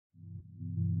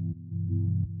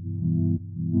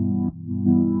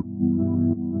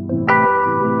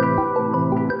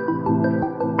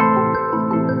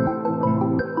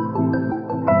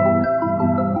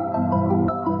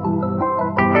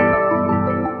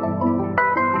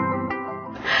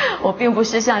我并不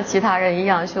是像其他人一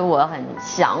样说我很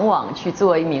向往去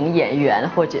做一名演员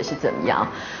或者是怎么样。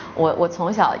我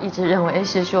从小一直认为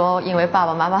是说，因为爸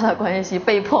爸妈妈的关系，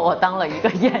被迫我当了一个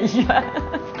演员。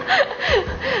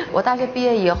我大学毕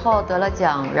业以后得了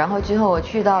奖，然后之后我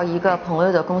去到一个朋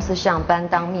友的公司上班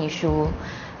当秘书，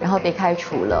然后被开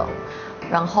除了。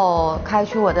然后开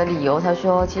除我的理由，他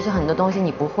说其实很多东西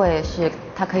你不会是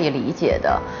他可以理解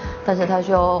的，但是他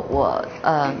说我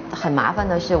很麻烦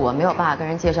的是我没有办法跟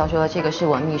人介绍说这个是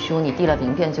我秘书，你递了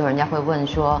名片之后人家会问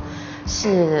说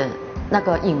是那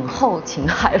个影后秦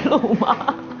海璐吗？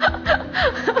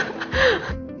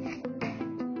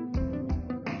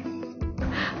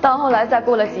到后来再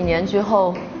过了几年之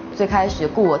后，最开始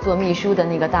雇我做秘书的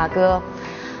那个大哥，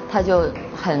他就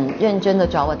很认真地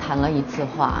找我谈了一次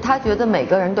话。他觉得每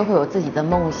个人都会有自己的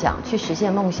梦想，去实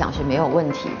现梦想是没有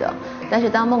问题的。但是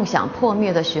当梦想破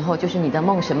灭的时候，就是你的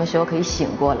梦什么时候可以醒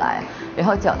过来，然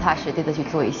后脚踏实地地去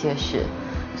做一些事。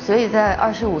所以在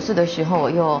25岁的时候，我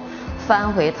又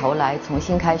翻回头来重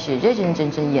新开始认认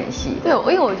真真演戏。对，因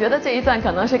为我觉得这一段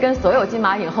可能是跟所有金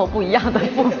马影后不一样的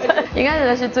部分，应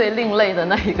该是最另类的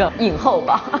那一个影后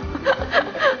吧。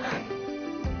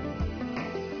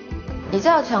你知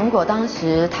道成果当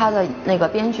时他的那个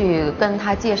编剧跟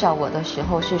他介绍我的时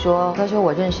候是说，他说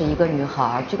我认识一个女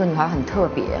孩，这个女孩很特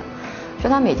别，说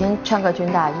她每天穿个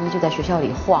军大衣就在学校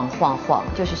里晃，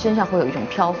就是身上会有一种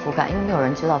漂浮感，因为没有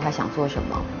人知道她想做什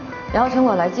么。然后成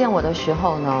果来见我的时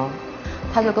候呢，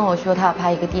他就跟我说他要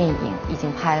拍一个电影，已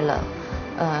经拍了，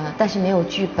但是没有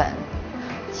剧本。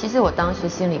其实我当时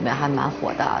心里面还蛮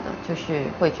火大的，就是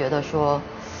会觉得说，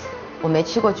我没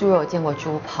吃过猪肉，见过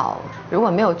猪跑。如果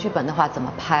没有剧本的话，怎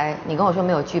么拍？你跟我说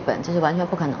没有剧本，这是完全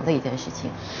不可能的一件事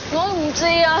情。我唔知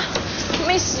啊，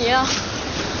咩事啊？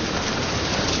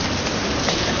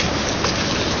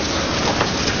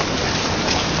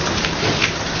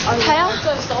係啊，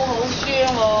真係手好酸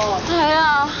喎。係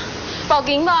啊，報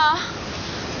警吧。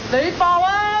你報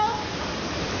啊！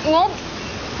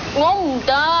我唔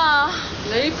得啊。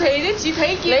你賠啲紙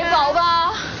皮件。你報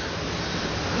吧。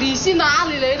你是哪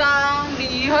里来的？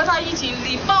你和他一起，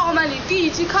你报吗？你第一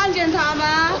次看见他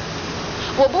吗？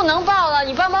我不能报了，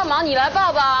你帮忙，你来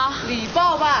报吧。你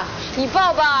报吧。你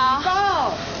报吧。你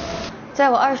报。在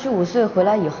我25岁回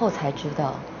来以后才知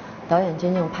道，导演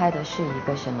真正拍的是一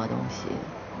个什么东西。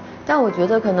但我觉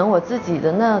得可能我自己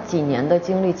的那几年的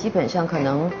经历，基本上可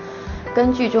能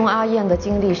跟剧中阿燕的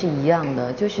经历是一样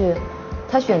的，就是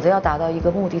他选择要达到一个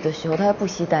目的的时候，他不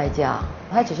惜代价，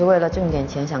他只是为了挣点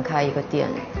钱想开一个店，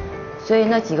所以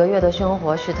那几个月的生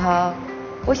活是他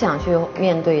不想去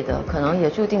面对的，可能也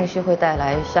注定是会带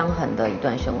来伤痕的一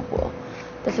段生活。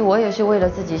但是我也是为了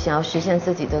自己想要实现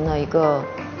自己的那一个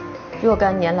若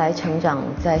干年来成长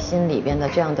在心里边的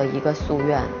这样的一个夙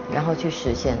愿，然后去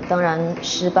实现。当然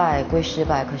失败归失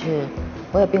败，可是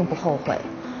我也并不后悔，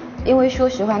因为说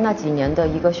实话那几年的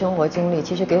一个生活经历，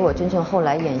其实给我真正后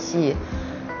来演戏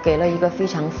给了一个非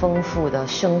常丰富的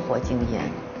生活经验，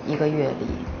一个阅历。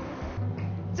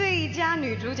最佳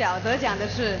女主角得奖的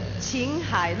是秦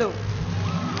海璐。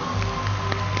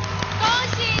恭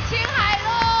喜秦海璐！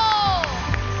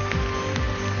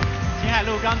秦海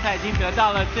璐刚才已经得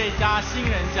到了最佳新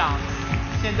人奖，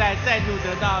现在再度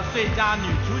得到最佳女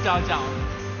主角奖。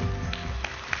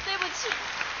对不起。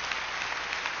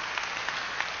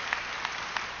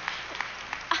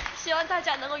希望大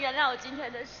家能够原谅我今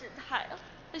天的失态。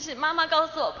就是妈妈告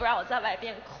诉我不让我在外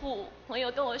边哭，朋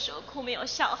友跟我说哭没有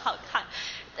笑好看，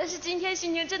但是今天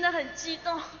心情真的很激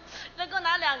动，能够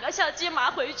拿2个小金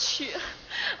马回去。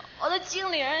我的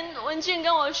经理人文俊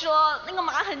跟我说那个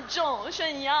马很重，说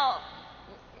你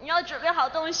要准备好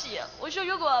东西。我说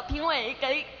如果评委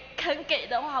肯给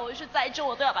的话，我说再重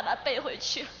我都要把它背回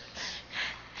去。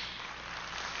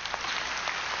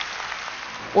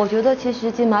我觉得其实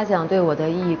金马奖对我的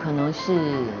意义可能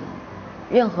是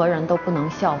任何人都不能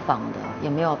效仿的，也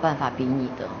没有办法比拟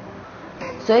的。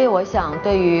所以我想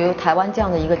对于台湾这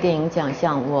样的一个电影奖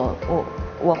项，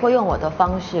我会用我的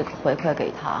方式回馈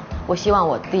给他。我希望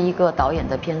我第一个导演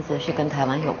的片子是跟台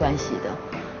湾有关系的，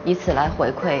以此来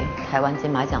回馈台湾金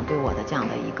马奖对我的这样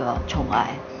的一个宠爱。